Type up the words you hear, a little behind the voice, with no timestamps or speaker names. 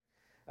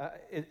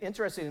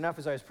Interesting enough,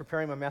 as I was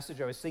preparing my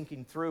message, I was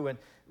thinking through, and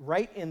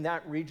right in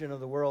that region of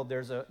the world,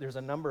 there's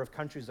a number of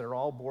countries that are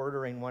all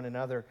bordering one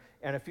another.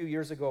 And a few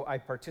years ago, I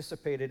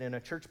participated in a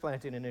church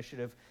planting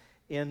initiative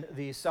in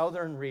the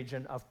southern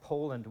region of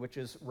Poland, which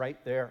is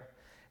right there.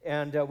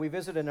 And we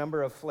visited a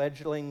number of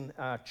fledgling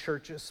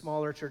churches,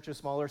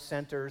 smaller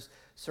centers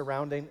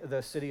surrounding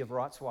the city of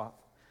Wrocław.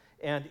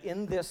 And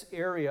in this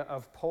area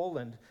of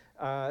Poland,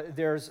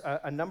 there's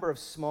a number of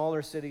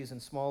smaller cities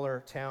and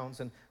smaller towns.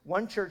 And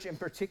one church in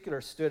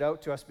particular stood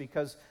out to us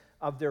because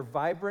of their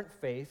vibrant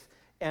faith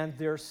and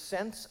their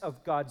sense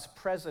of God's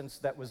presence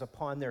that was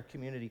upon their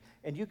community.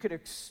 And you could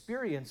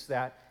experience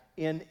that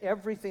in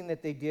everything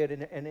that they did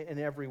in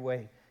every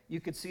way.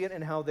 You could see it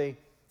in how they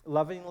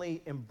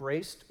lovingly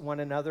embraced one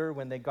another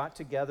when they got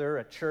together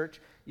at church.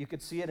 You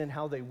could see it in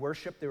how they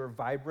worshiped. They were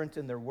vibrant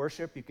in their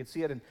worship. You could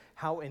see it in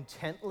how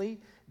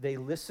intently they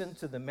listened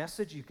to the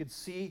message. You could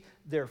see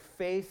their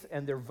faith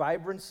and their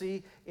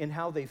vibrancy in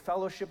how they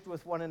fellowshiped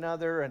with one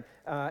another.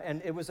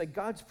 And it was like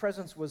God's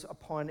presence was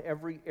upon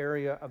every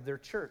area of their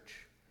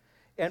church.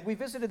 And we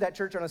visited that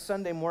church on a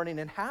Sunday morning,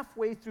 and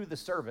halfway through the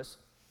service,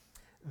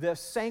 the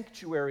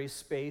sanctuary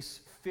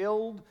space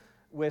filled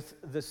with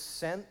the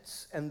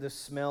scents and the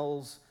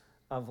smells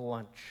of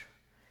lunch.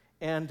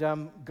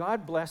 And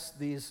God blessed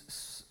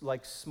these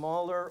like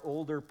smaller,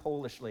 older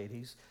Polish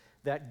ladies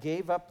that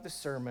gave up the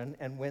sermon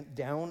and went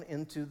down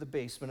into the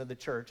basement of the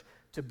church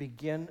to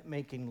begin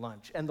making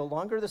lunch. And the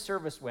longer the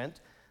service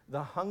went,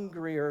 the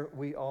hungrier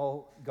we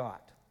all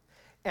got.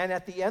 And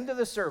at the end of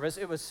the service,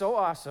 it was so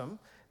awesome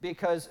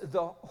because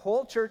the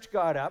whole church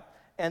got up,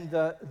 and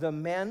the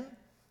men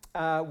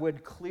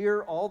would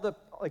clear all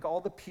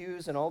the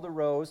pews and all the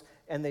rows,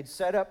 and they'd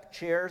set up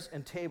chairs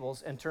and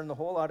tables and turn the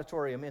whole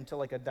auditorium into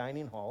like a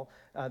dining hall,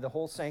 the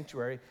whole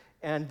sanctuary.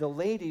 And the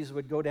ladies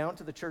would go down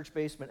to the church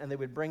basement, and they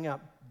would bring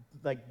up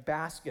like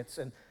baskets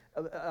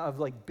of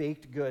like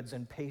baked goods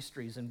and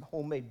pastries and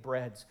homemade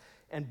breads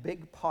and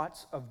big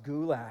pots of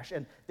goulash.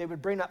 And they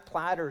would bring up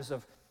platters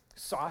of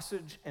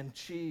sausage and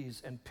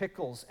cheese and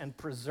pickles and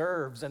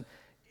preserves. And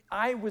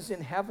I was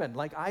in heaven.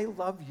 Like, I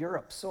love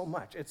Europe so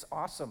much. It's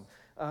awesome.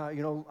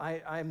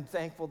 I'm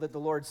thankful that the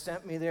Lord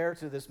sent me there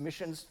to this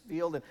missions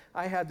field, and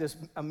I had this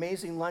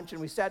amazing lunch,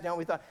 and we sat down,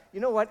 we thought, you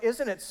know what,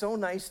 isn't it so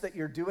nice that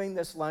you're doing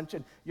this lunch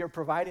and you're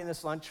providing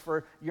this lunch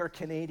for your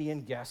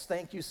Canadian guests?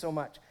 Thank you so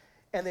much.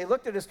 And they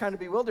looked at us kind of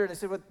bewildered, and they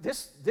said, well,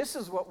 this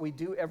is what we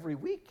do every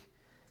week.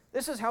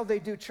 This is how they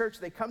do church.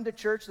 They come to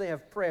church, they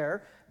have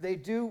prayer, they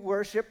do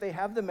worship, they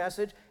have the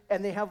message,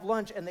 and they have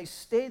lunch, and they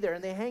stay there,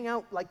 and they hang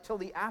out like till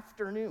the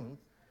afternoon.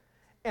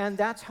 And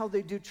that's how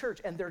they do church,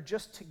 and they're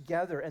just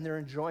together, and they're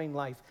enjoying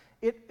life.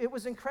 It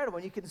was incredible,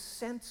 and you can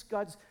sense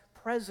God's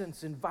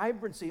presence and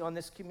vibrancy on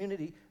this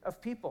community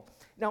of people.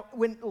 Now,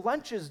 when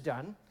lunch is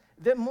done,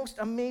 the most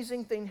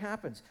amazing thing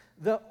happens.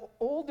 The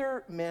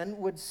older men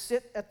would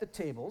sit at the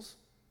tables,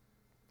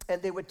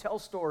 and they would tell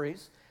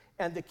stories,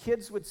 and the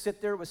kids would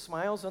sit there with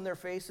smiles on their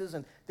faces,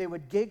 and they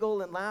would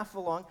giggle and laugh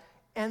along,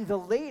 and the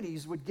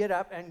ladies would get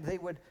up, and they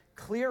would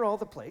clear all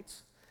the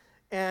plates,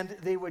 and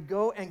they would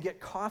go and get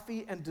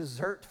coffee and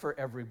dessert for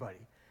everybody.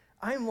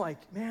 I'm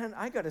like, man,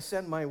 I got to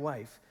send my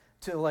wife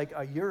to like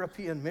a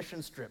European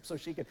mission trip so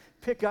she could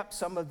pick up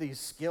some of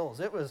these skills.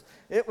 It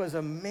was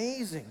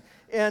amazing.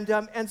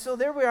 And so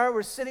there we are,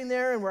 we're sitting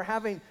there, and we're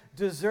having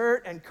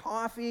dessert and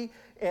coffee,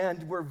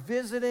 and we're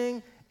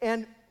visiting,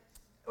 and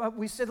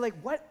we said, like,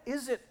 what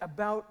is it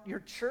about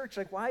your church?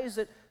 Like, why is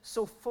it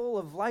so full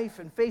of life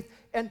and faith?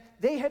 And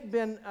they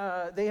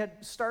had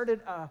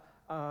started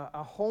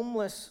a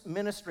homeless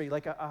ministry,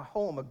 like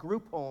a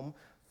group home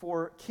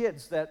for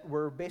kids that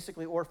were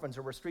basically orphans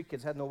or were street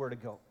kids, had nowhere to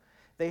go.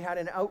 They had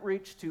an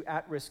outreach to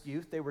at-risk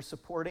youth. They were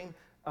supporting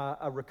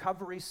a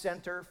recovery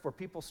center for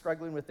people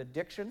struggling with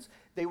addictions.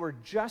 They were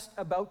just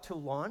about to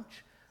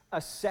launch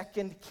a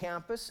second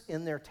campus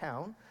in their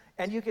town.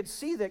 And you could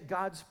see that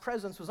God's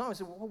presence was on. I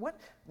said, well,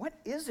 what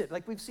is it?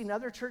 Like, we've seen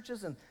other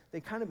churches, and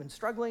they've kind of been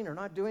struggling or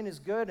not doing as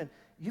good, and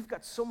you've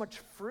got so much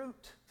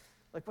fruit.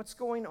 Like, what's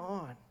going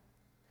on?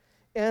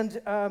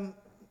 And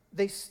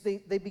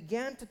they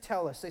began to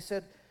tell us, they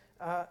said,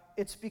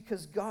 it's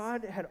because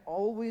God had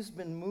always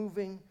been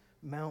moving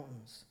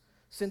mountains.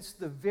 Since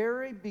the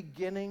very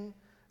beginning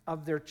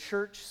of their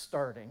church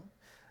starting,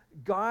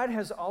 God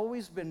has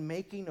always been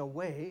making a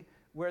way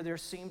where there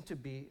seemed to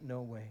be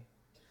no way.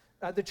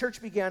 The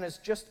church began as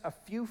just a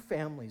few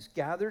families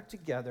gathered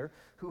together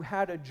who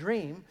had a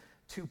dream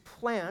to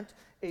plant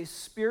a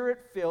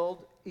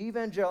spirit-filled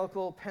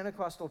evangelical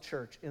Pentecostal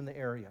church in the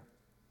area.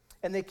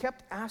 And they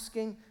kept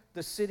asking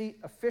the city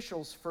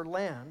officials for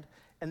land,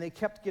 and they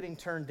kept getting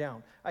turned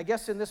down. I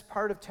guess in this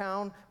part of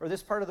town, or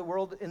this part of the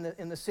world,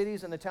 in the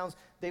cities and the towns,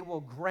 they will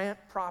grant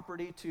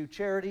property to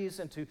charities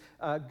and to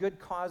good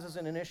causes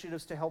and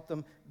initiatives to help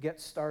them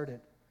get started.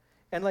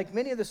 And like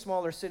many of the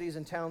smaller cities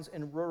and towns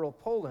in rural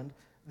Poland,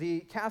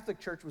 the Catholic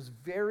Church was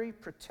very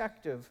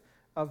protective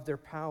of their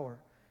power.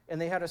 And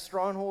they had a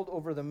stronghold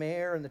over the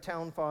mayor and the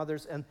town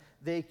fathers, and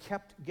they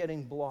kept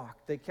getting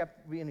blocked. They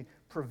kept being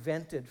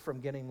prevented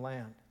from getting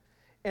land.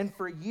 And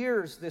for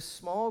years, this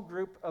small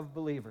group of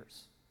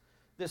believers,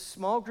 this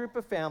small group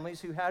of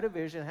families who had a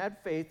vision, had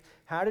faith,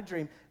 had a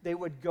dream, they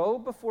would go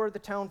before the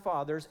town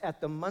fathers at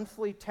the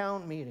monthly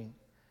town meeting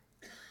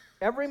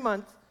every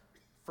month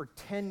for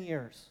 10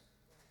 years.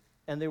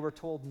 And they were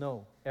told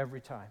no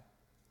every time.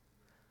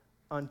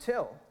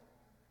 Until,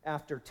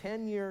 after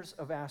 10 years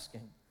of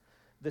asking,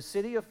 the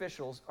city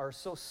officials are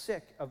so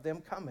sick of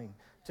them coming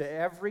to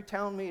every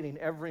town meeting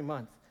every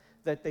month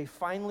that they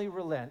finally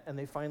relent and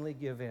they finally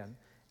give in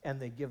and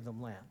they give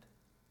them land.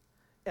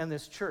 And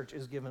this church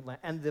is given land.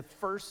 And the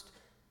first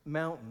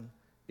mountain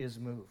is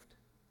moved.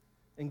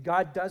 And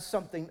God does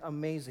something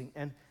amazing.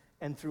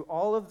 And through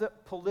all of the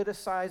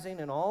politicizing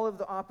and all of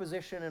the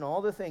opposition and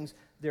all the things,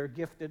 they're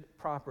gifted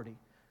property.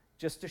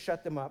 Just to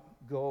shut them up,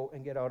 go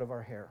and get out of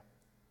our hair.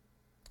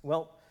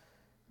 Well,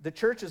 the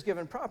church is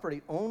given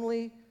property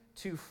only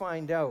to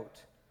find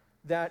out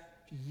that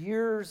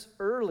years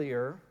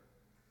earlier,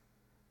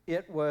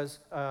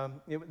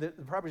 the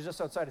property is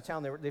just outside of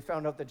town. They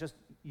found out that just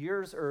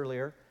years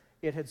earlier,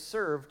 it had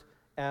served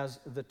as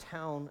the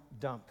town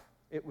dump.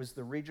 It was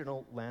the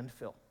regional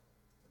landfill.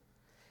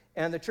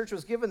 And the church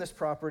was given this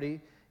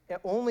property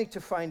only to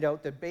find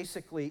out that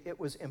basically it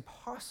was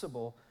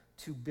impossible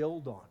to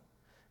build on.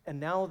 And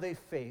now they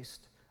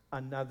faced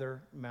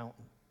another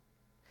mountain.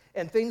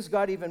 And things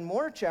got even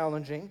more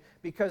challenging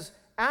because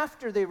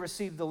after they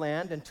received the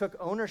land and took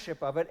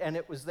ownership of it and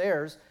it was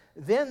theirs,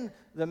 then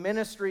the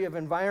Ministry of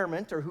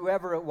Environment, or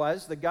whoever it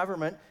was, the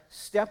government,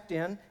 stepped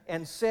in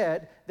and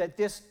said that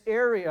this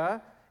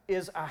area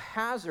is a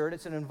hazard,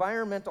 it's an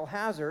environmental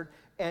hazard,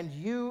 and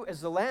you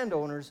as the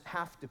landowners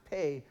have to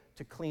pay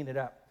to clean it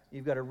up.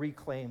 You've got to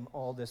reclaim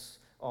all this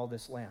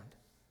land.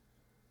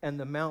 And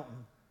the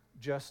mountain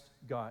just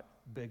got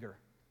bigger.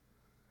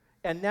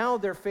 And now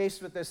they're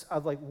faced with this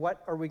of like,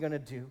 what are we going to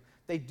do?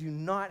 They do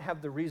not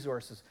have the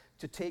resources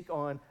to take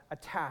on a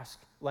task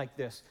like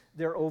this.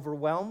 They're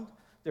overwhelmed,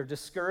 they're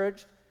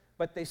discouraged,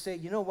 but they say,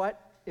 you know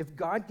what? If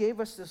God gave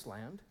us this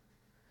land,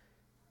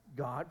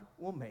 God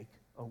will make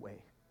a way.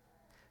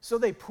 So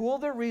they pool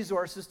their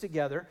resources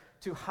together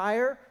to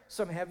hire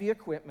some heavy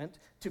equipment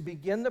to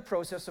begin the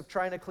process of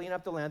trying to clean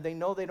up the land. They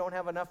know they don't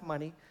have enough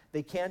money.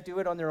 They can't do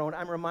it on their own.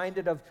 I'm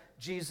reminded of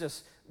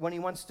Jesus when he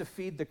wants to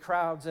feed the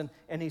crowds, and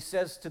he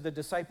says to the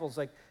disciples,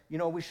 like, you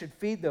know, we should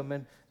feed them.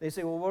 And they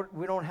say, well,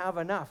 we don't have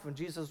enough. And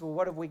Jesus, well,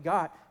 what have we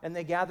got? And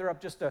they gather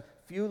up just a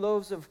few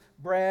loaves of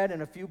bread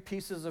and a few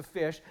pieces of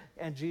fish,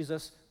 and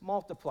Jesus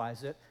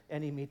multiplies it,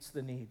 and he meets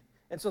the need.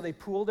 And so they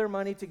pool their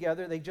money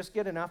together. They just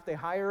get enough. They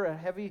hire a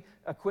heavy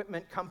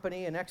equipment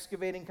company, an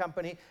excavating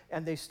company,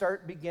 and they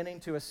start beginning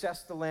to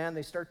assess the land.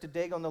 They start to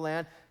dig on the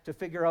land to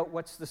figure out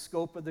what's the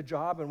scope of the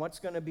job and what's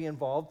going to be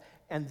involved.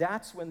 And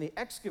that's when the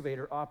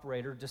excavator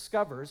operator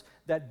discovers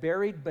that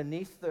buried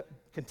beneath the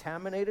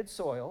contaminated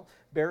soil,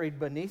 buried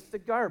beneath the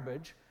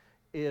garbage,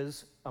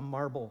 is a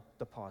marble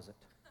deposit.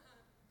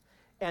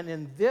 And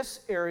in this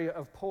area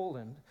of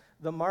Poland,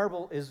 the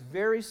marble is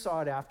very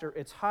sought after.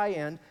 It's high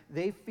end.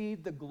 They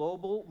feed the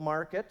global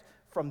market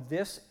from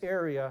this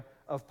area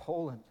of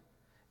Poland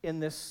in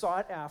this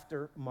sought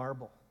after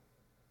marble.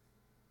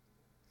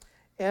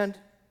 And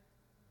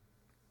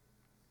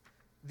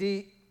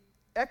the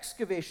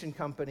excavation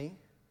company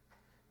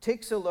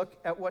takes a look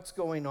at what's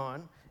going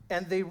on,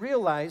 and they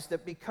realize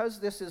that because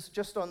this is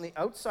just on the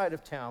outside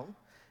of town,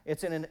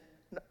 it's in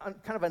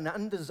kind of an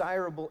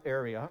undesirable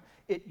area.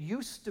 It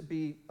used to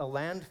be a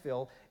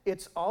landfill.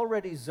 It's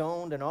already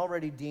zoned and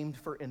already deemed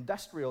for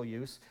industrial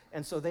use,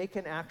 and so they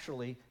can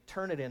actually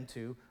turn it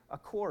into a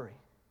quarry.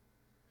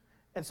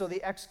 And so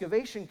the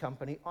excavation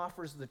company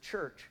offers the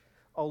church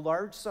a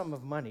large sum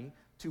of money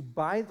to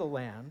buy the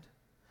land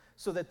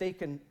so that they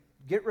can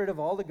get rid of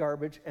all the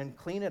garbage and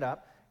clean it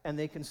up, and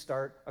they can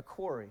start a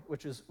quarry,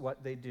 which is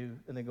what they do,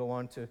 and they go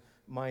on to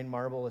mine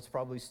marble. It's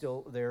probably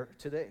still there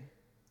today.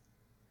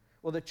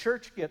 Well, the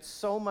church gets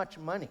so much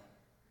money,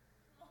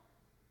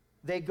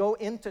 they go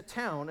into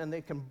town and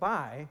they can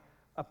buy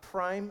a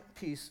prime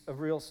piece of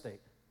real estate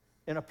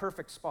in a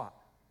perfect spot.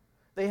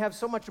 They have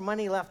so much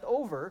money left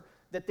over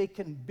that they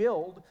can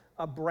build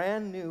a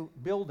brand new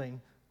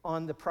building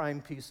on the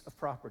prime piece of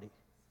property.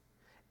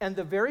 And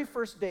the very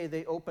first day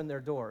they open their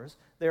doors,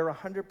 they're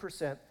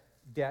 100%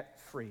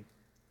 debt-free.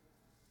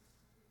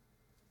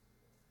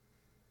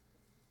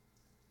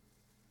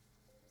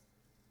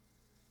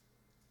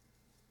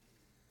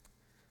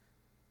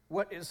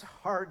 What is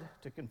hard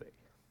to convey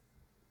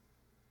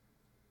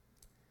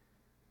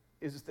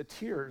is the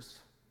tears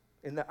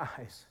in the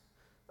eyes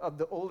of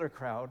the older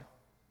crowd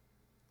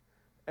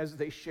as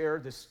they share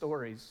the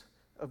stories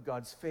of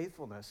God's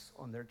faithfulness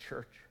on their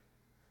church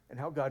and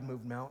how God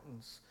moved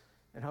mountains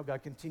and how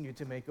God continued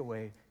to make a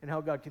way and how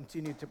God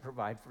continued to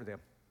provide for them.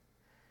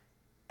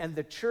 And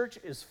the church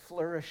is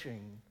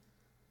flourishing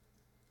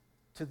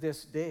to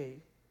this day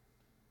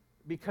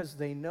because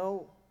they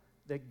know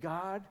that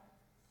God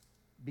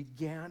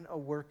began a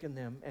work in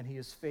them, and he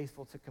is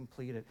faithful to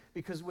complete it.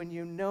 Because when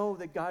you know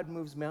that God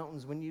moves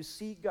mountains, when you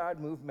see God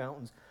move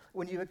mountains,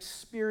 when you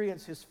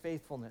experience his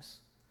faithfulness,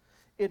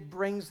 it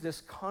brings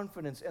this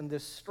confidence and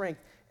this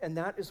strength, and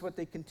that is what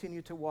they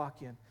continue to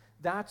walk in.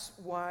 That's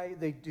why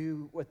they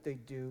do what they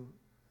do.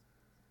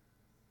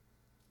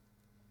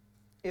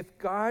 If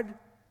God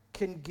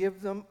can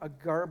give them a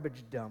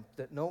garbage dump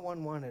that no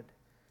one wanted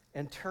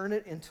and turn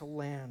it into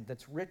land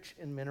that's rich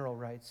in mineral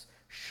rights,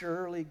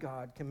 surely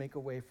God can make a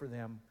way for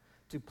them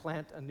to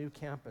plant a new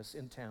campus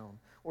in town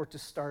or to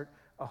start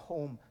a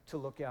home to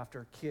look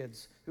after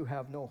kids who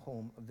have no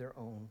home of their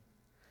own.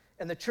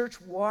 And the church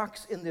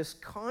walks in this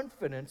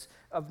confidence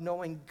of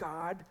knowing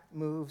God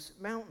moves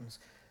mountains.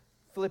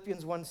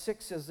 Philippians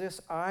 1:6 says this,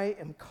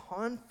 I'm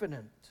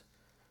confident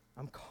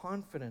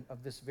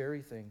of this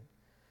very thing,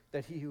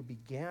 that he who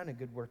began a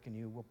good work in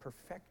you will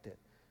perfect it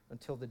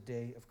until the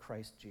day of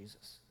Christ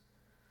Jesus.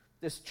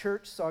 This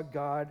church saw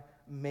God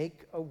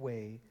make a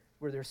way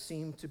where there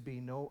seemed to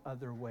be no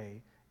other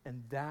way,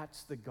 and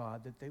that's the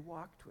God that they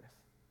walked with.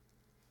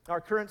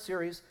 Our current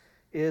series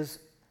is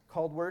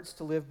called Words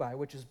to Live By,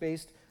 which is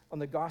based on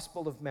the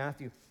Gospel of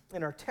Matthew.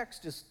 And our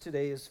text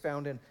today is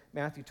found in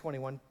Matthew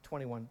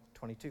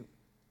 21:22.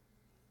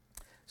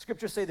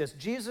 Scriptures say this,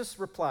 Jesus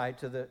replied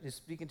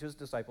speaking to his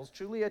disciples,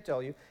 truly I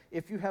tell you,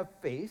 if you have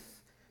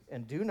faith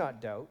and do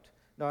not doubt,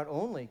 not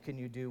only can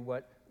you do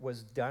what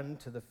was done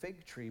to the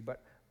fig tree,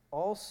 but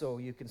also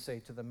you can say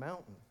to the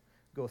mountain,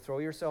 go throw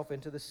yourself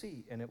into the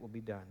sea, and it will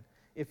be done.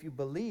 If you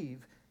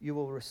believe, you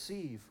will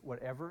receive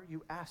whatever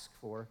you ask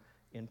for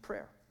in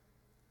prayer.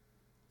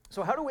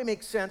 So how do we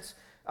make sense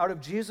out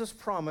of Jesus'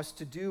 promise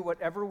to do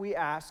whatever we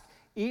ask,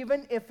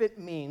 even if it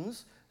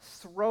means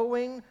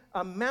throwing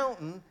a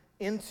mountain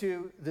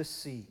into the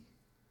sea?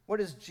 What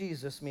does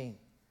Jesus mean?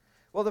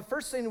 Well, the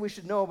first thing we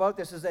should know about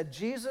this is that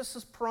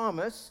Jesus'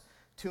 promise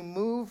to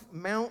move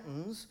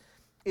mountains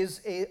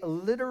is a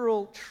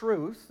literal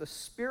truth, a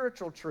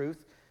spiritual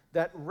truth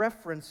that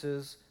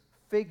references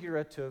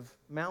figurative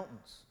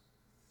mountains.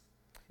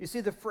 You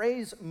see, the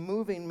phrase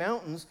moving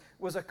mountains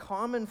was a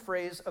common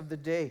phrase of the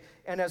day.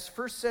 And as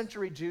first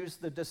century Jews,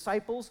 the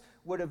disciples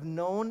would have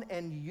known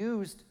and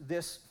used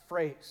this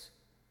phrase.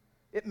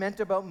 It meant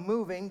about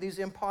moving these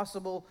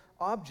impossible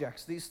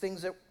objects, these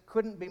things that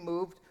couldn't be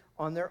moved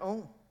on their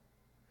own.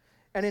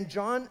 And in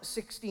John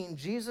 16,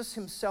 Jesus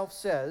himself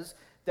says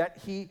that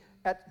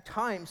at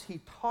times he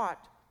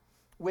taught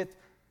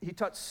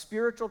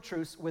spiritual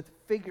truths with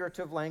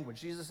figurative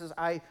language. Jesus says,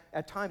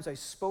 at times I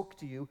spoke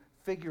to you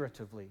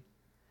figuratively.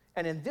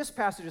 And in this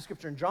passage of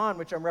Scripture in John,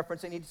 which I'm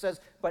referencing, he says,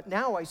 but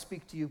now I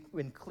speak to you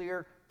in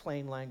clear,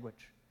 plain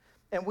language.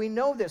 And we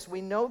know this.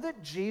 We know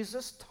that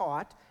Jesus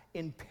taught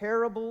in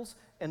parables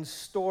and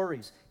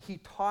stories. He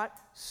taught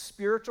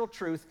spiritual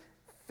truth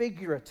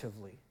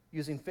figuratively,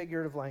 using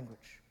figurative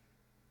language.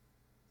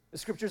 The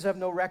Scriptures have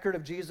no record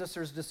of Jesus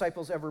or his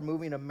disciples ever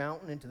moving a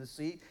mountain into the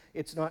sea.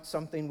 It's not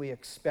something we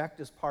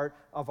expect as part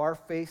of our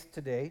faith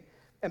today.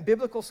 And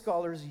biblical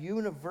scholars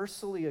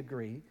universally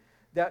agree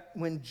that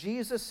when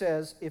Jesus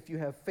says, if you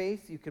have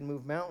faith, you can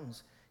move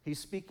mountains, he's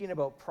speaking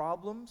about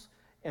problems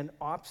and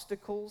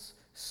obstacles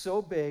so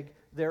big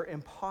they're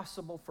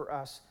impossible for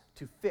us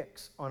to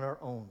fix on our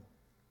own.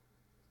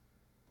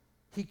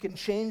 He can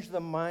change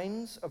the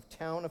minds of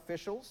town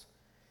officials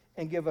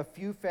and give a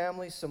few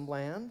families some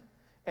land,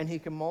 and he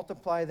can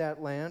multiply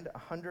that land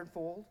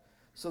 100-fold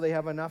so they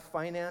have enough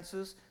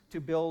finances to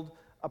build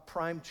a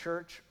prime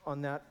church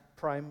on that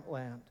prime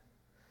land.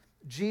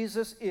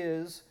 Jesus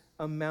is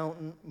a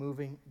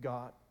mountain-moving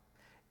God.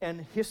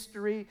 And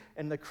history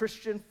and the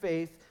Christian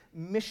faith,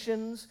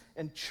 missions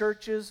and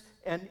churches,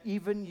 and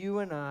even you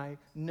and I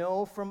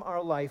know from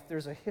our life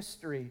there's a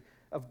history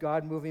of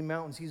God moving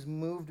mountains. He's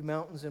moved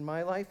mountains in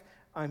my life.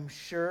 I'm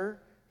sure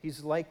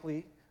he's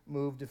likely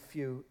moved a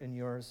few in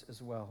yours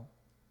as well.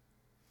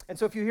 And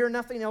so if you hear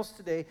nothing else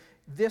today,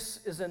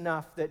 this is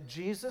enough that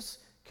Jesus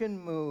can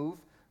move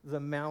the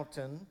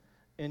mountain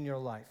in your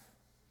life.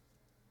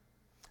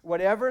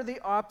 Whatever the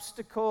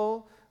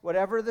obstacle,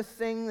 whatever the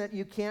thing that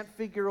you can't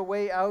figure a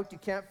way out, you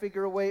can't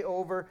figure a way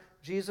over,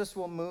 Jesus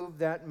will move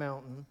that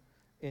mountain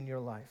in your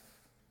life.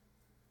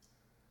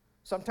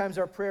 Sometimes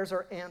our prayers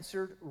are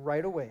answered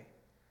right away.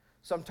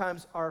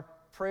 Sometimes our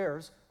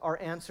prayers are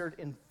answered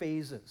in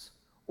phases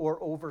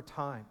or over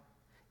time.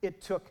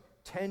 It took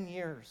 10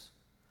 years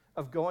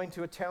of going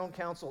to a town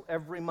council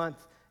every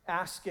month,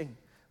 asking,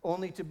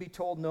 only to be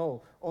told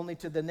no, only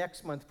to the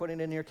next month putting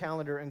it in your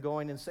calendar and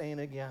going and saying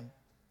it again.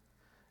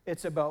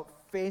 It's about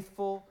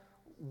faithful,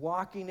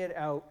 walking it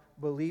out,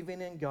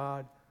 believing in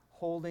God,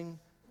 holding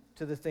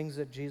to the things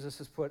that Jesus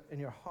has put in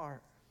your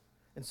heart.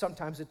 And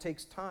sometimes it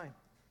takes time.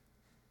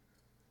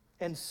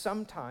 And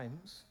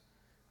sometimes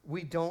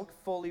we don't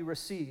fully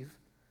receive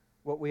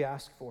what we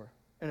ask for.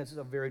 And it's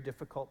a very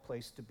difficult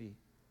place to be.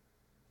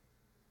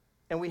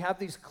 And we have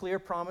these clear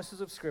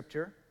promises of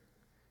Scripture,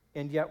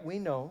 and yet we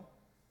know,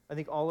 I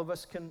think all of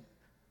us can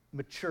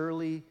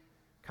maturely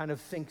kind of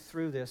think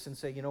through this and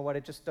say, you know what,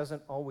 it just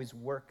doesn't always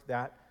work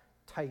that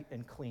tight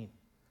and clean.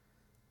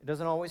 It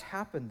doesn't always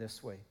happen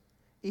this way.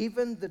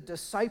 Even the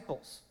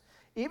disciples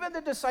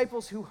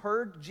who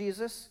heard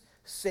Jesus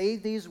say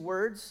these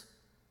words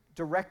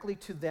directly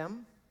to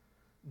them,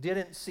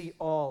 didn't see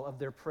all of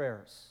their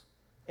prayers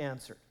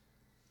answered,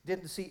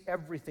 didn't see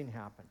everything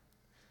happen.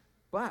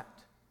 But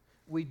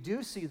we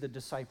do see the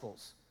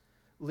disciples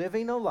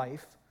living a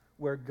life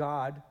where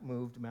God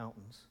moved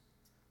mountains,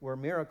 where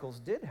miracles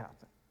did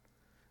happen,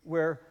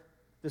 where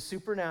the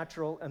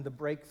supernatural and the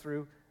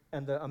breakthrough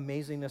and the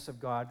amazingness of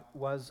God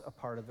was a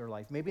part of their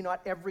life. Maybe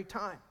not every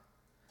time.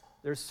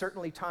 There's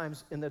certainly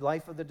times in the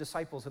life of the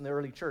disciples in the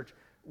early church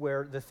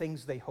where the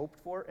things they hoped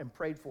for and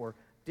prayed for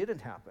didn't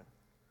happen,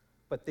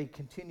 but they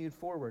continued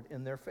forward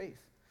in their faith.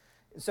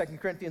 In 2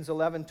 Corinthians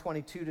 11,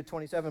 22 to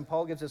 27,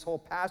 Paul gives this whole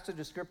passage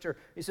of Scripture.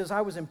 He says,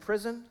 I was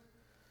imprisoned,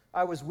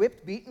 I was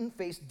whipped, beaten,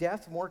 faced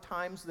death more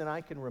times than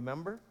I can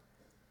remember.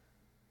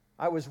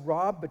 I was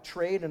robbed,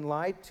 betrayed, and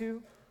lied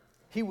to.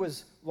 He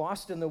was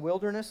lost in the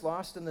wilderness,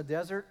 lost in the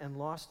desert, and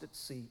lost at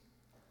sea.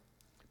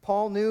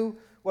 Paul knew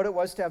what it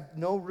was to have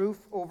no roof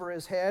over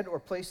his head or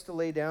place to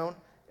lay down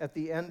at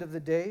the end of the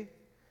day.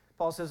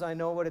 Paul says, I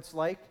know what it's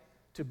like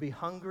to be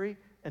hungry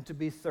and to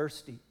be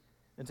thirsty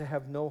and to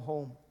have no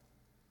home.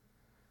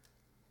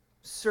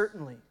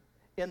 Certainly,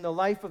 in the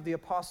life of the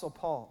Apostle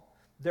Paul,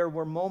 there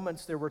were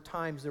moments, there were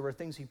times, there were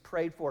things he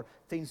prayed for,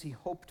 things he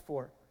hoped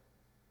for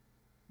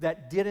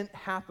that didn't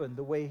happen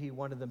the way he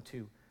wanted them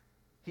to.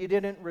 He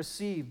didn't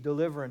receive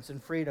deliverance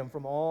and freedom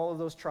from all of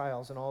those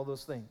trials and all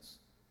those things.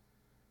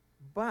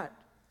 But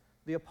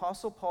the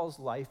Apostle Paul's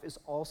life is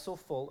also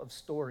full of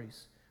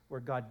stories where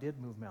God did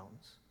move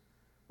mountains,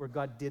 where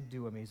God did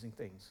do amazing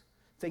things,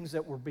 things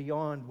that were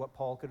beyond what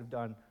Paul could have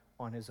done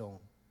on his own.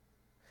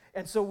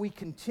 And so we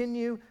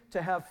continue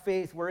to have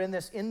faith. We're in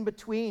this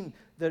in-between,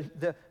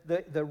 the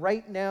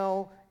right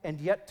now and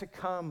yet to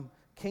come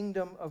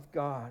kingdom of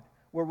God,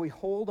 where we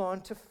hold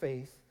on to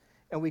faith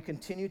and we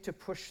continue to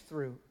push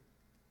through.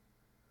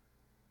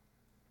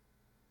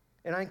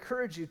 And I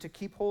encourage you to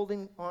keep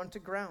holding on to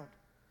ground.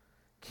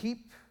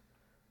 Keep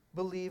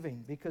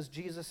believing, because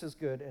Jesus is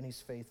good and he's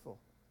faithful.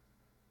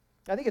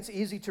 I think it's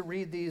easy to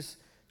read these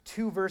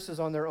two verses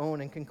on their own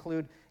and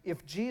conclude,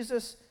 if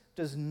Jesus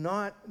does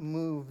not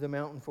move the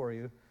mountain for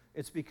you,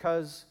 it's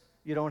because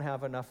you don't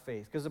have enough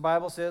faith. Because the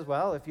Bible says,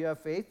 well, if you have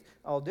faith,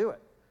 I'll do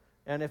it.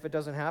 And if it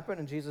doesn't happen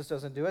and Jesus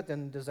doesn't do it,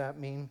 then does that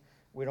mean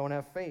we don't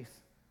have faith?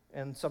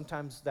 And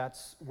sometimes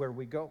that's where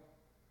we go.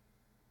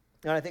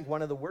 And I think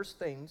one of the worst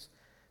things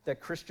that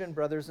Christian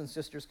brothers and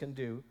sisters can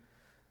do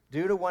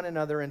to one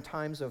another in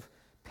times of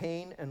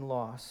pain and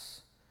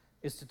loss,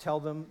 is to tell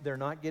them they're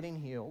not getting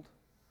healed,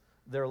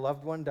 their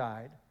loved one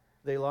died,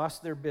 they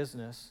lost their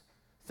business,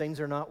 things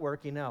are not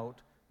working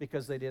out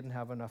because they didn't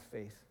have enough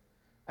faith.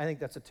 I think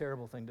that's a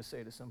terrible thing to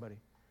say to somebody.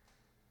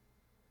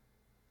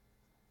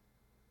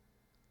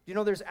 You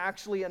know, there's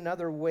actually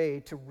another way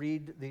to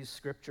read these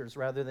scriptures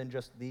rather than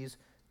just these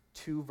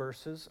two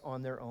verses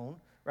on their own,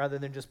 rather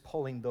than just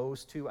pulling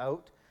those two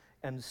out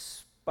and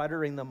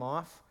sputtering them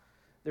off.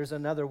 There's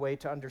another way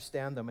to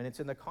understand them, and it's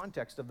in the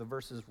context of the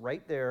verses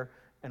right there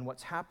and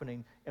what's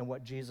happening and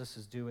what Jesus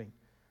is doing.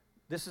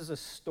 This is a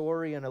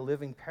story and a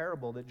living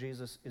parable that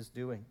Jesus is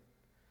doing.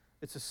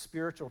 It's a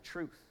spiritual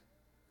truth.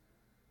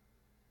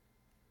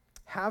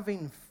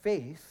 Having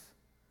faith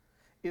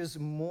is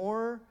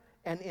more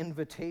an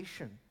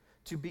invitation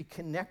to be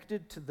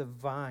connected to the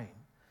vine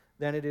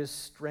than it is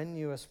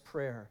strenuous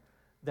prayer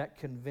that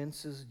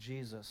convinces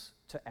Jesus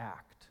to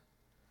act.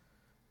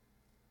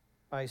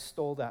 I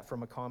stole that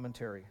from a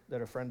commentary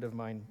that a friend of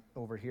mine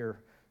over here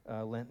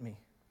lent me.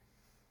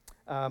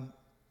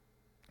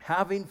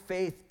 Having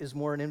faith is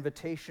more an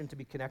invitation to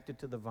be connected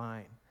to the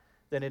vine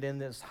than it in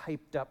this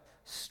hyped up,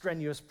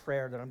 strenuous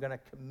prayer that I'm going to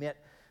commit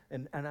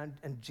and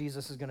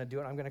Jesus is going to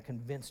do it. I'm going to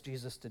convince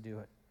Jesus to do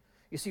it.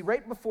 You see,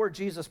 right before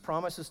Jesus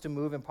promises to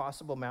move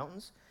impossible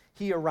mountains,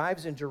 he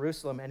arrives in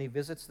Jerusalem and he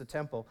visits the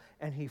temple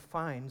and he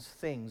finds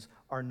things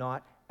are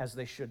not as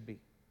they should be.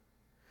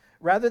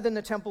 Rather than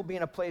the temple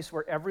being a place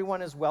where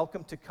everyone is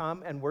welcome to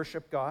come and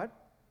worship God,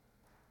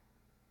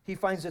 he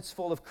finds it's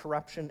full of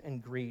corruption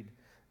and greed.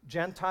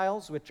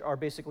 Gentiles, which are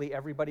basically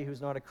everybody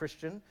who's not a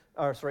Christian,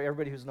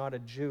 everybody who's not a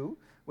Jew,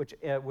 which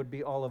would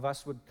be all of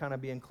us, would kind of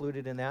be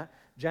included in that.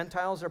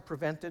 Gentiles are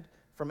prevented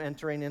from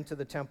entering into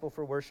the temple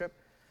for worship.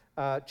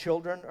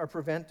 Children are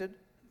prevented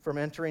from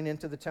entering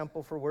into the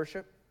temple for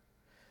worship.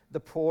 The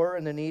poor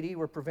and the needy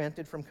were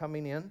prevented from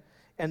coming in.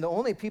 And the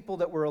only people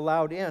that were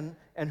allowed in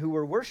and who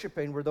were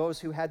worshiping were those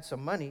who had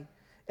some money,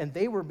 and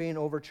they were being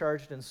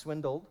overcharged and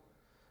swindled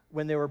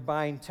when they were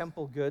buying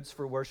temple goods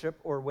for worship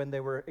or when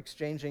they were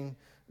exchanging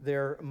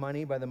their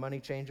money by the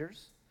money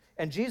changers.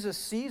 And Jesus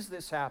sees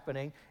this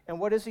happening, and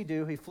what does he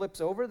do? He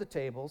flips over the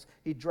tables,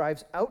 he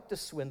drives out the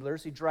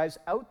swindlers, he drives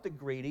out the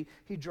greedy,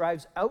 he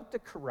drives out the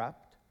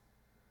corrupt.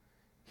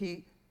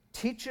 He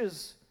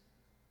teaches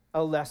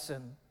a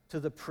lesson to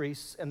the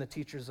priests and the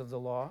teachers of the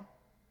law.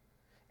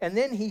 And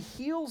then he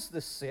heals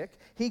the sick,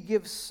 he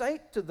gives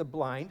sight to the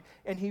blind,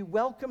 and he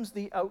welcomes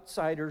the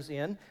outsiders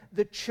in.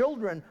 The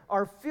children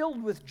are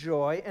filled with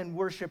joy and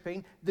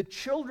worshiping. The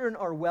children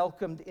are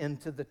welcomed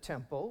into the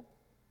temple.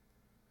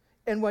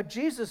 And what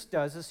Jesus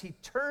does is he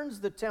turns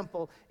the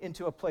temple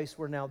into a place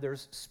where now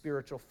there's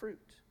spiritual fruit.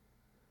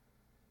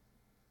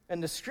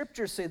 And the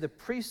scriptures say the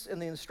priests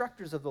and the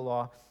instructors of the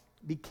law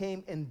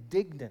became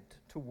indignant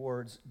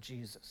towards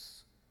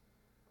Jesus.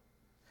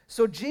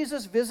 So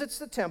Jesus visits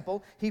the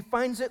temple. He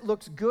finds it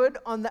looks good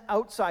on the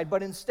outside,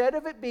 but instead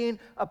of it being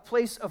a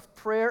place of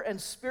prayer and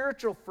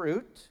spiritual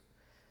fruit,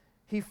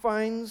 he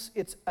finds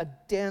it's a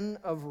den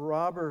of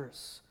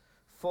robbers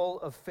full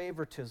of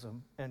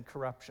favoritism and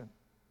corruption.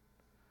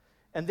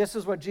 And this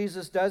is what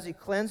Jesus does. He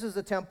cleanses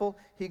the temple.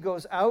 He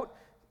goes out.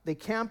 They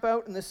camp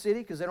out in the city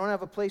because they don't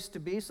have a place to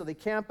be, so they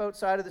camp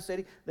outside of the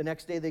city. The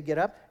next day they get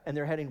up, and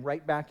they're heading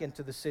right back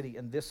into the city.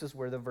 And this is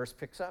where the verse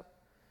picks up.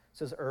 It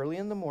says, early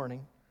in the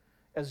morning,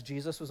 as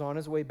Jesus was on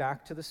his way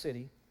back to the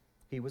city,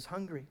 he was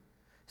hungry.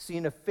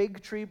 Seeing a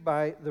fig tree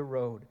by the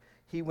road,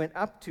 he went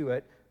up to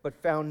it, but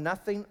found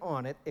nothing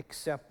on it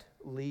except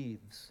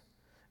leaves.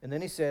 And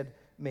then he said,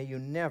 may you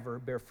never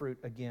bear fruit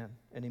again.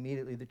 And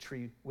immediately the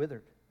tree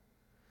withered.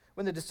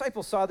 When the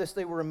disciples saw this,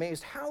 they were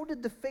amazed. How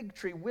did the fig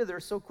tree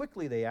wither so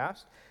quickly, they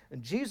asked.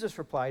 And Jesus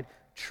replied,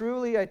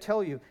 truly I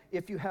tell you,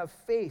 if you have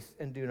faith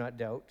and do not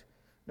doubt,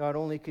 not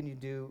only can you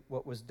do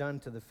what was done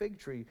to the fig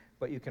tree,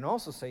 but you can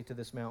also say to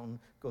this mountain,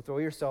 go throw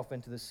yourself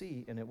into the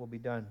sea, and it will be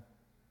done.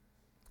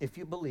 If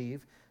you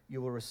believe,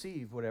 you will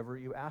receive whatever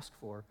you ask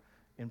for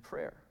in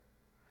prayer.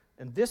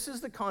 And this is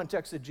the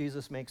context that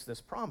Jesus makes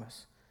this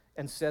promise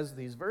and says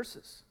these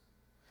verses.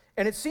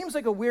 And it seems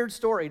like a weird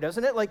story,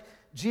 doesn't it? Like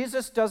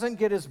Jesus doesn't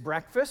get his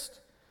breakfast,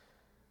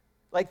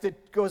 like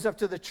that goes up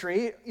to the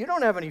tree. You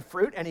don't have any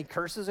fruit, and he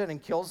curses it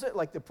and kills it,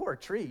 like the poor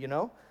tree, you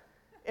know?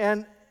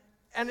 And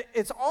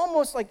it's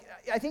almost like,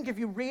 I think if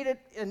you read it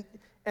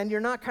and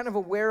you're not kind of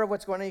aware of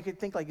what's going on, you could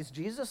think like, is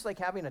Jesus like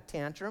having a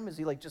tantrum? Is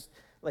he like just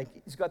like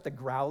he's got the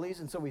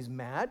growlies and so he's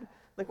mad?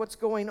 Like what's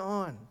going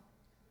on?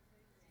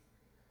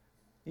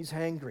 He's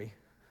hangry.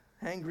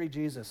 Hangry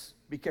Jesus.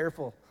 Be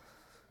careful.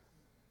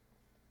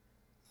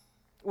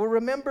 Well,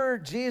 remember,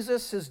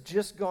 Jesus has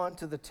just gone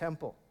to the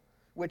temple,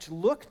 which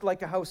looked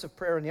like a house of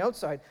prayer on the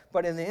outside,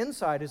 but in the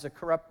inside is a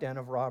corrupt den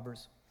of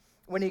robbers.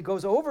 When he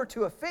goes over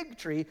to a fig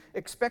tree,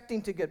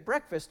 expecting to get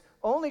breakfast,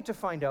 only to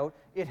find out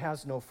it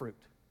has no fruit.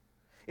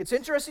 It's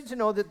interesting to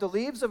know that the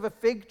leaves of a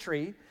fig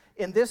tree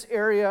in this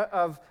area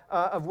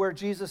of where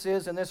Jesus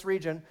is in this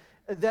region,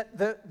 that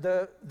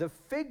the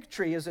fig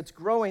tree, as it's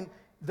growing,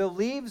 the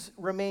leaves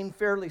remain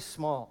fairly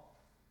small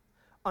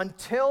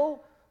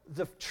until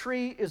the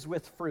tree is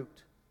with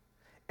fruit.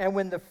 And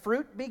when the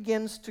fruit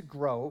begins to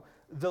grow,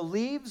 the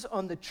leaves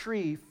on the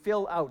tree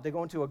fill out. They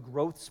go into a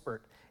growth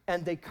spurt,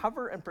 and they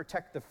cover and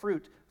protect the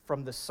fruit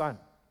from the sun.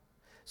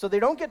 So they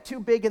don't get too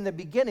big in the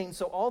beginning,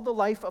 so all the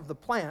life of the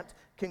plant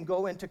can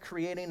go into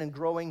creating and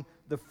growing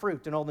the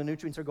fruit, and all the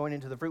nutrients are going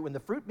into the fruit. When the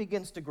fruit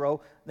begins to grow,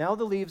 now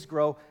the leaves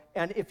grow,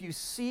 and if you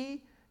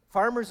see,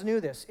 farmers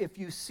knew this, if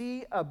you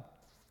see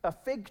a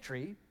fig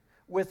tree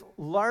with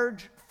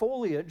large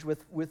foliage,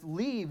 with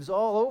leaves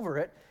all over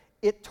it,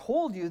 it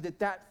told you that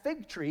that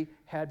fig tree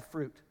had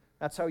fruit.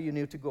 That's how you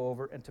knew to go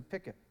over and to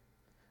pick it.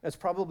 That's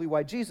probably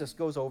why Jesus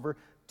goes over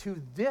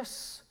to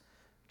this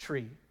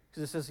tree,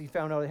 because it says he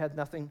found out it had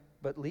nothing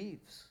but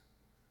leaves.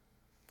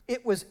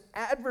 It was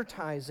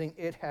advertising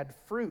it had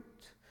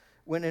fruit,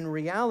 when in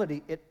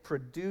reality it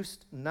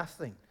produced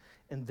nothing.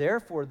 And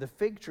therefore the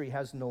fig tree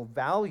has no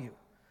value.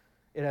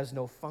 It has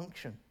no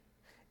function.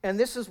 And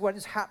this is what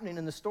is happening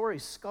in the story.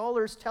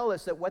 Scholars tell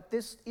us that what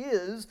this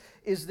is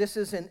this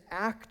is an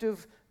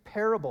active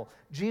parable.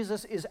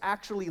 Jesus is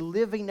actually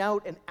living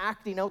out and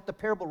acting out the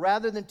parable.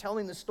 Rather than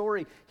telling the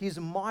story, he's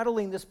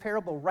modeling this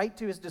parable right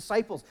to his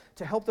disciples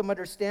to help them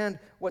understand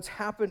what's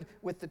happened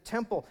with the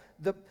temple.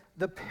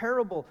 The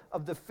parable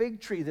of the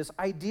fig tree, this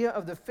idea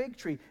of the fig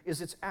tree,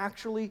 is it's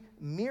actually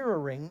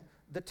mirroring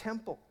the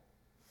temple.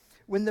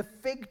 When the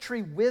fig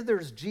tree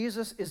withers,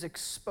 Jesus is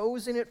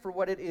exposing it for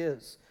what it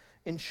is,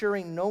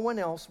 ensuring no one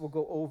else will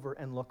go over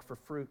and look for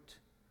fruit.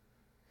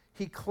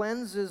 He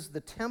cleanses the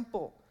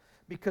temple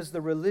because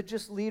the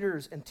religious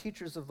leaders and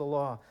teachers of the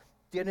law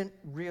didn't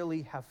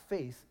really have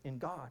faith in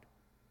God.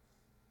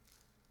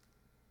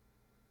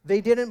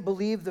 They didn't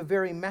believe the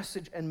very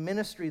message and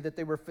ministry that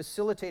they were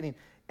facilitating,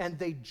 and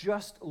they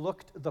just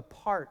looked the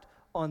part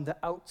on the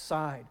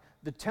outside.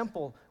 The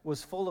temple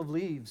was full of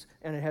leaves,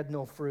 and it had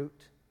no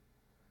fruit.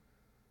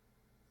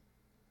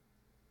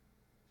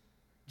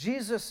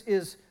 Jesus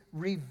is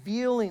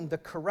revealing the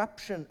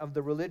corruption of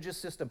the religious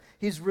system.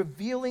 He's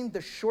revealing the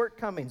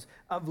shortcomings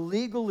of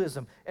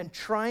legalism and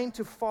trying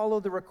to follow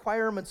the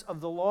requirements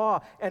of the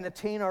law and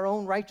attain our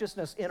own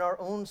righteousness in our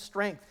own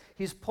strength.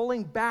 He's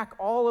pulling back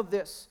all of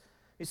this.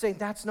 He's saying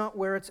that's not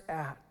where it's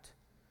at.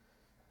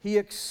 He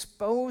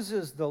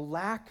exposes the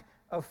lack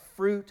of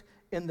fruit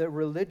in the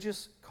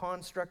religious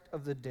construct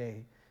of the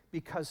day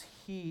because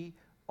he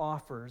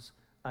offers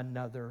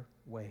another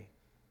way.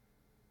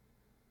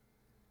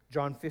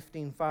 John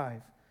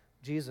 15:5.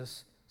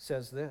 Jesus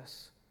says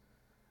this,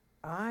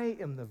 I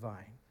am the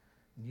vine,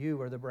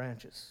 you are the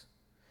branches.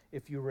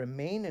 If you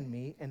remain in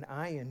me and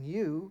I in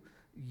you,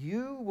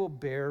 you will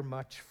bear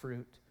much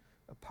fruit.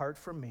 Apart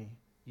from me,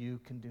 you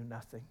can do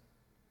nothing.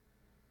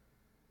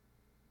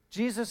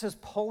 Jesus is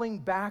pulling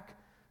back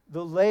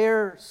the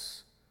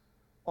layers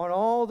on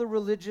all the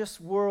religious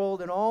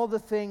world and all the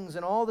things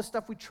and all the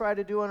stuff we try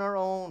to do on our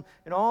own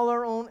and all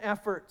our own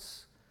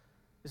efforts.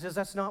 He says,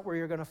 that's not where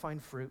you're going to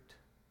find fruit.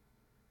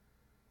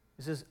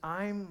 He says,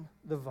 I'm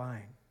the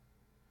vine.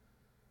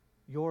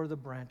 You're the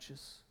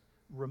branches.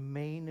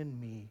 Remain in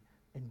me,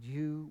 and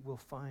you will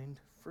find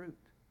fruit.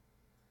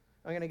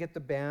 I'm going to get the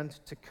band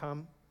to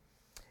come,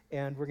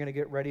 and we're going to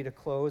get ready to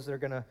close. We're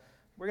going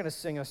to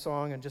sing a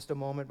song in just a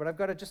moment, but I've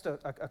got just a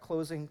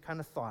closing kind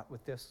of thought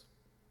with this.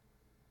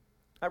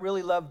 I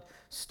really loved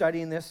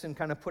studying this and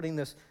kind of putting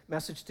this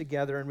message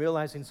together and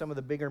realizing some of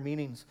the bigger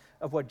meanings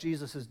of what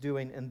Jesus is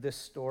doing in this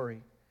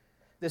story.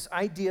 This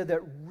idea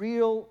that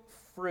real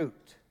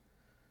fruit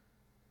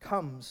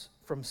comes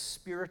from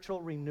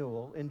spiritual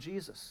renewal in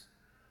Jesus.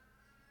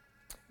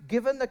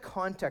 Given the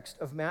context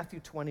of Matthew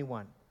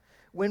 21,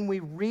 when we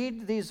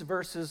read these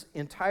verses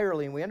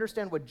entirely and we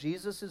understand what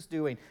Jesus is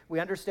doing, we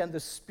understand the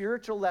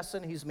spiritual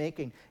lesson he's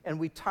making, and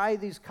we tie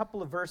these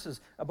couple of verses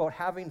about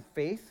having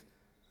faith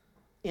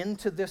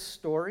into this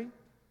story,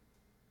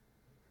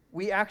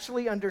 we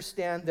actually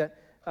understand that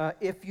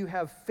if you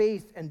have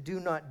faith and do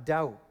not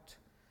doubt,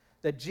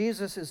 that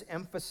Jesus is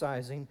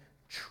emphasizing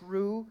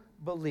true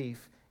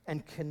belief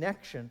and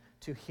connection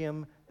to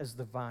him as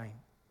the vine.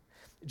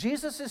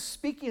 Jesus is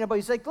speaking about,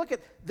 he's like, look at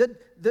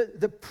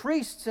the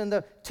priests and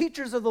the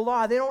teachers of the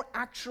law, they don't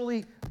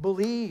actually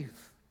believe.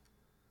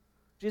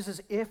 Jesus,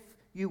 if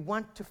you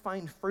want to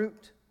find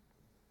fruit,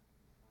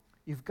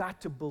 you've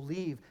got to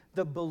believe.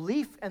 The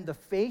belief and the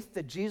faith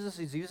that Jesus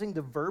is using,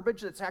 the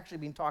verbiage that's actually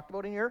being talked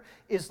about in here,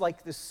 is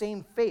like the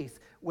same faith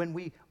when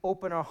we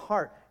open our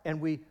heart and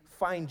we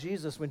find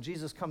Jesus, when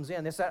Jesus comes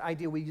in. It's that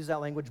idea, we use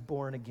that language,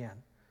 born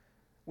again.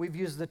 We've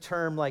used the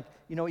term like,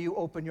 you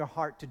open your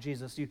heart to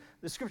Jesus.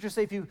 The scriptures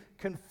say if you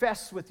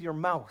confess with your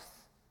mouth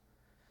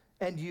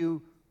and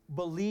you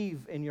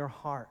believe in your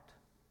heart.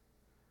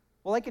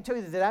 Well, I can tell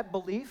you that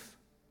belief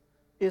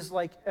is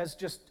like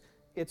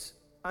it's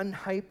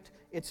unhyped.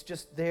 It's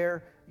just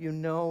there, you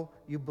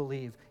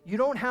believe. You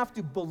don't have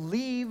to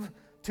believe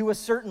to a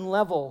certain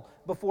level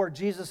before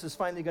Jesus is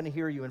finally going to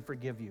hear you and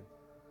forgive you.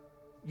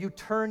 You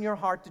turn your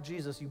heart to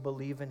Jesus, you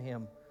believe in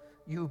him.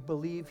 You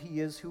believe he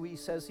is who he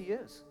says he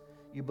is.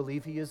 You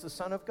believe he is the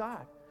Son of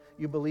God.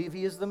 You believe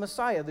he is the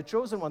Messiah, the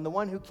chosen one, the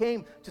one who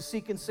came to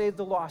seek and save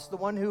the lost, the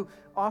one who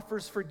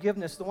offers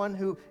forgiveness, the one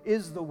who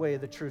is the way,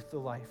 the truth, the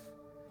life.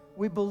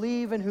 We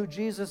believe in who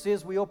Jesus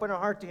is. We open our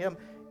heart to him.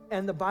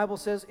 And the Bible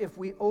says if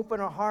we open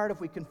our heart, if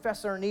we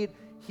confess our need,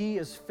 he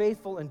is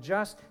faithful and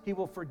just. He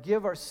will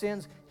forgive our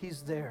sins.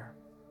 He's there.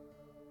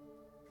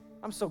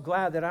 I'm so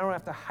glad that I don't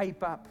have to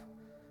hype up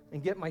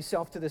and get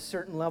myself to this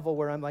certain level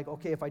where I'm like,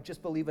 okay, if I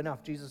just believe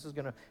enough, Jesus is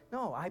going to.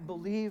 No, I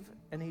believe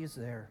and he's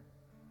there.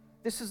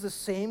 This is the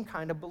same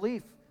kind of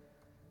belief.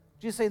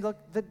 Jesus say, look,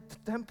 the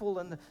temple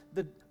and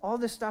all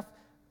this stuff,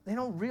 they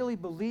don't really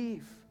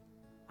believe.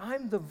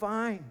 I'm the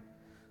vine.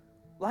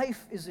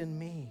 Life is in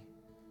me.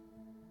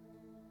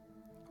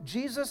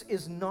 Jesus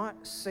is not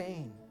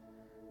saying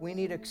we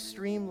need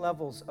extreme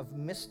levels of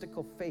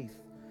mystical faith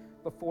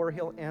before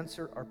he'll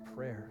answer our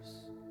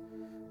prayers.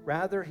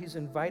 Rather, he's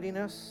inviting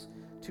us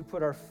to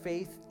put our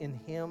faith in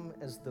him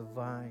as the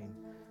vine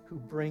who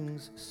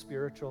brings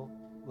spiritual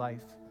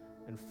life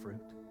and fruit.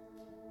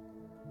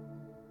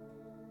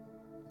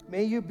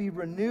 May you be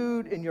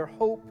renewed in your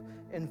hope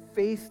and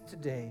faith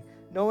today,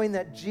 knowing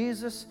that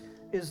Jesus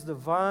is the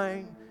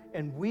vine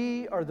and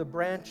we are the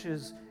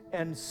branches,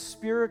 and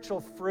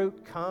spiritual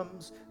fruit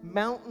comes,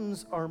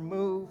 mountains are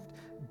moved,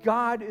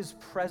 God is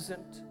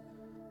present,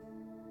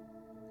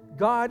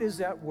 God is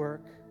at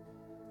work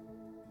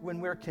when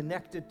we're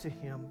connected to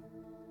him,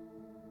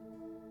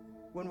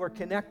 when we're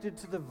connected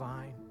to the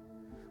vine,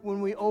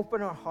 when we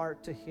open our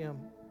heart to him,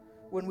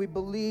 when we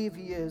believe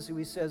he is who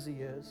he says he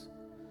is.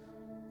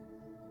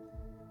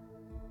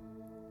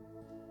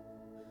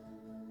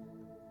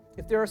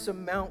 If there are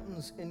some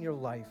mountains in your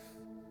life,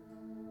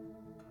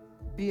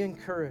 be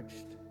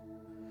encouraged,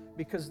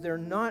 because they're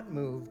not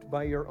moved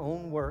by your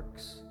own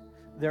works.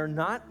 They're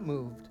not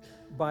moved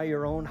by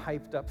your own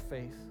hyped up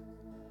faith.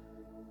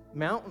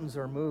 Mountains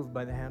are moved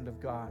by the hand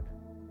of God.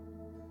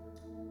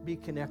 Be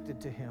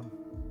connected to him.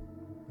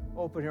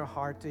 Open your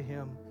heart to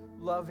him.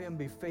 Love him.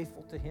 Be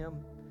faithful to him.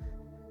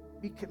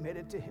 Be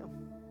committed to him.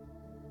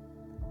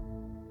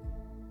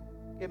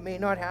 It may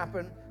not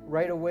happen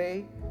right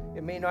away.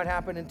 It may not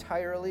happen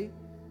entirely.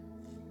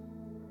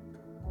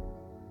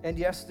 And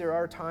yes, there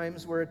are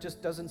times where it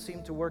just doesn't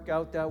seem to work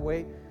out that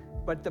way.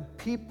 But the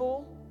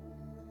people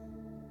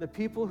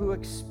who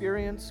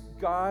experience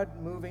God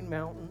moving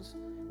mountains,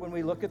 when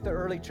we look at the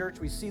early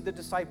church, we see the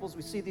disciples,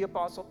 we see the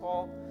Apostle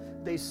Paul,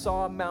 they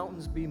saw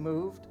mountains be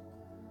moved.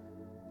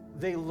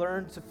 They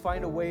learned to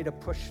find a way to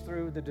push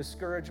through the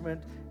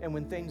discouragement and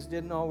when things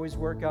didn't always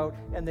work out,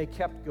 and they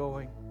kept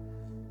going.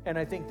 And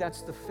I think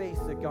that's the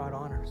faith that God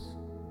honors.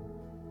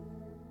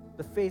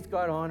 The faith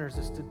God honors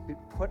is to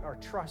put our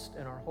trust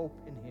and our hope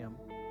in him.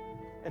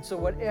 And so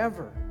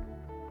whatever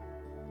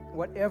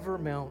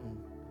mountain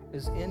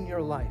is in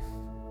your life,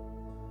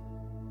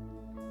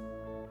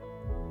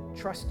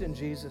 Trust in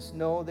Jesus.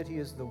 Know that he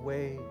is the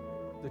way,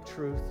 the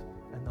truth,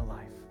 and the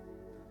life.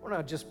 I want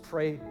to just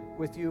pray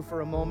with you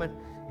for a moment.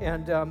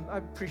 And I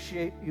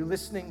appreciate you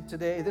listening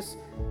today. This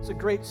is a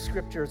great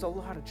scripture. There's a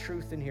lot of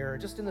truth in here.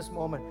 Just in this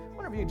moment, I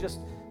wonder if you just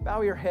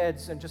bow your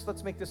heads and just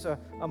let's make this a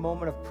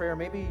moment of prayer.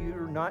 Maybe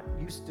you're not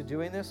used to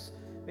doing this.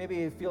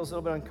 Maybe it feels a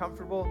little bit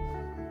uncomfortable.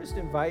 Just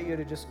invite you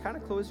to just kind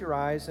of close your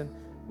eyes, and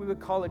we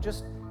would call it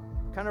just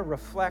kind of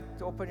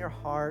reflect, open your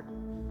heart,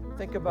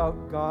 think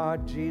about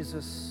God,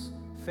 Jesus,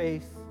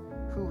 faith,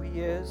 who he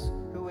is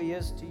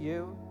to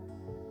you.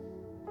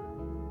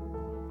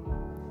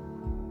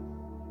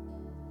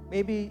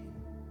 Maybe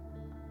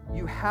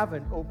you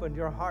haven't opened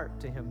your heart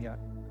to him yet.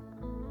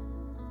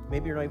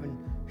 Maybe you're not even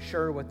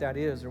sure what that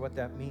is or what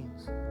that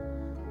means.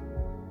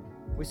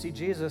 We see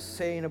Jesus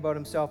saying about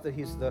himself that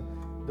he's the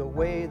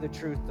way, the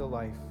truth, the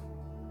life.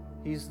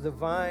 He's the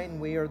vine,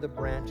 we are the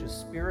branches.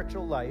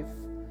 Spiritual life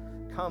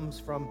comes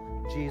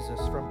from Jesus,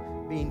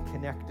 from being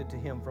connected to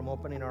him, from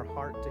opening our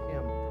heart to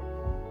him.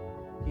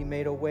 He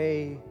made a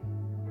way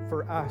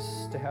for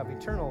us to have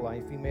eternal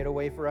life. He made a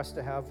way for us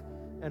to have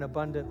an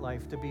abundant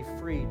life, to be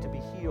free, to be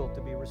healed,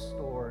 to be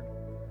restored.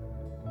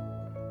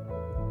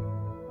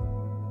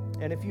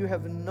 And if you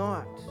have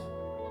not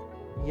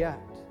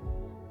yet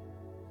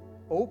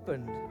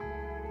opened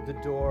the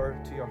door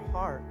to your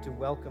heart to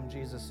welcome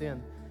Jesus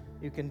in,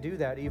 you can do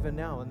that even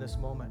now in this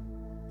moment.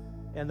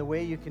 And the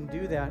way you can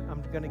do that,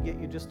 I'm going to get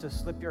you just to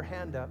slip your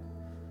hand up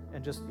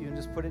and you can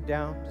just put it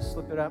down, just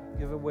slip it up,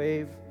 give a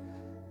wave.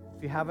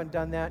 If you haven't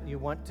done that and you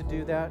want to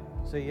do that,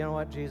 say, you know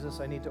what, Jesus,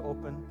 I need to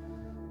open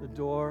the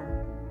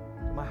door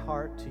to my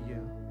heart to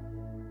you.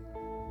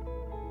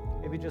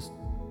 Maybe just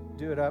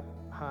do it up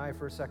high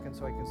for a second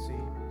so I can see,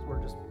 as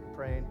we're just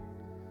praying.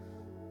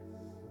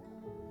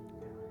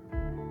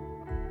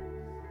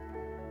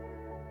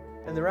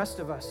 And the rest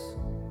of us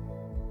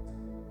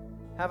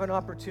have an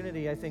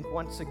opportunity, I think,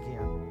 once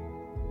again,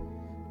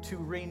 to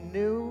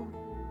renew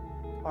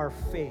our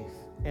faith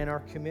and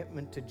our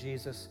commitment to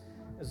Jesus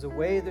as the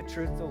way, the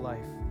truth, the life.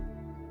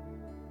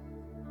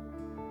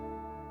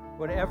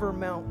 Whatever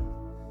mountain,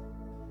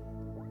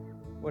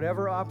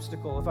 whatever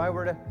obstacle, if I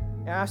were to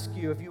ask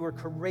you if you were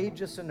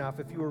courageous enough,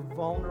 if you were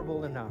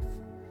vulnerable enough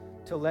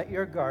to let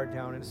your guard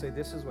down and say,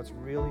 this is what's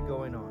really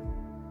going on.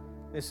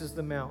 This is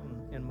the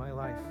mountain in my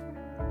life.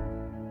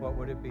 What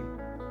would it be?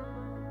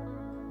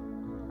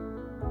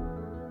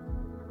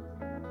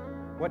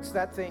 What's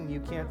that thing you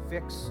can't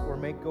fix or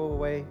make go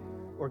away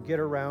or get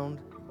around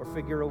or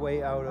figure a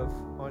way out of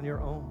on your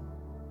own?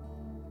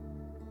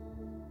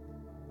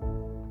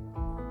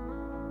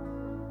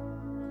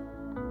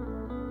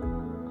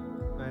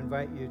 I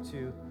invite you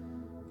to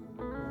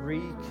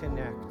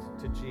reconnect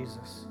to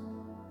Jesus.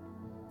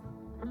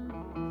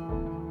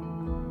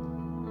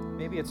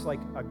 Maybe it's like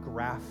a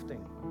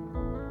grafting.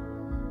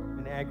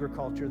 In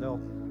agriculture,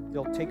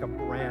 they'll take a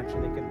branch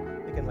and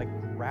they can like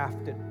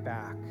graft it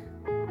back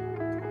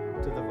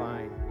to the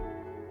vine.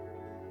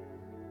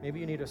 Maybe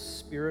you need a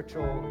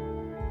spiritual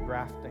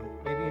grafting.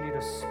 Maybe you need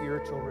a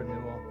spiritual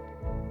renewal.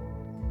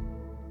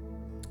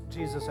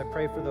 Jesus, I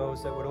pray for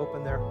those that would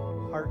open their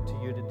heart to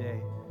you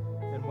today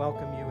and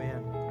welcome you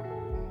in,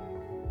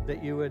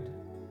 that you would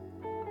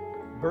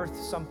birth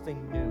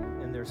something new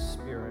in their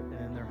spirit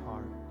and in their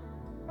heart.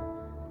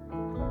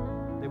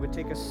 They would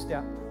take a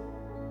step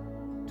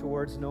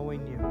towards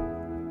knowing you.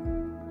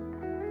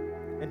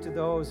 And to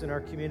those in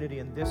our community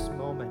in this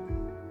moment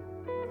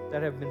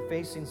that have been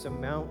facing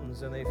some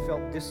mountains and they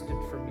felt distant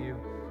from you,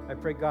 I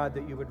pray, God,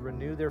 that you would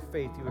renew their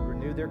faith, you would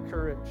renew their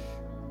courage,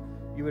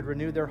 you would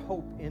renew their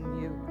hope in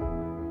you.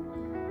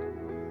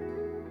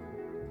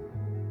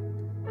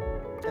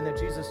 And that,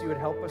 Jesus, you would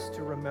help us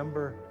to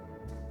remember,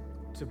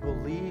 to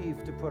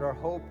believe, to put our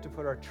hope, to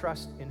put our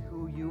trust in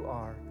who you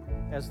are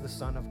as the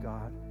Son of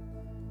God.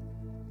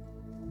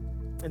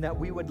 And that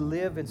we would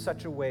live in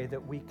such a way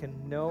that we can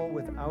know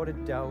without a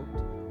doubt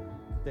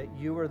that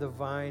you are the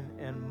vine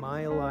and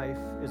my life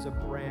is a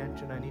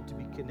branch and I need to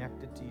be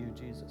connected to you,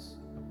 Jesus.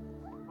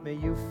 May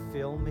you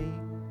fill me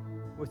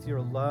with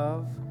your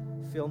love,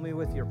 fill me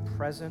with your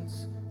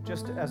presence,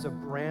 just as a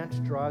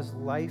branch draws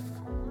life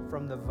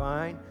from the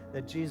vine,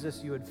 that,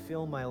 Jesus, you would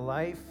fill my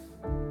life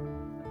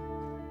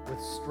with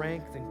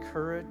strength and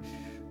courage.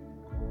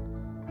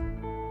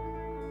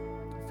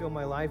 Fill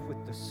my life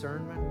with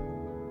discernment.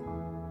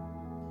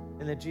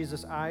 And that,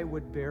 Jesus, I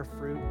would bear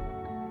fruit.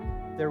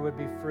 There would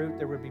be fruit,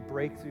 there would be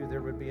breakthrough,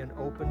 there would be an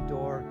open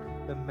door.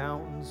 The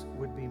mountains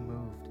would be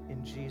moved.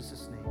 In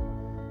Jesus'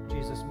 name,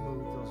 Jesus,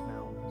 move those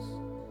mountains.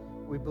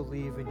 We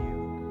believe in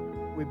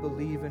you. We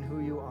believe in who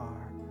you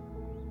are.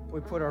 We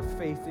put our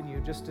faith in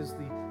you just as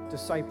the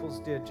disciples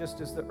did,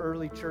 just as the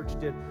early church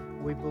did.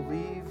 We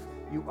believe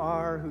you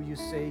are who you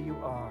say you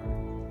are.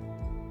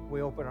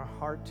 We open our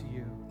heart to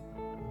you.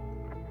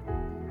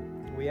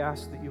 We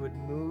ask that you would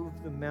move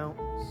the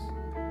mountains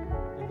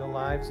in the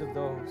lives of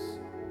those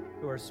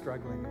who are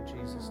struggling, in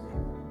Jesus'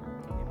 name.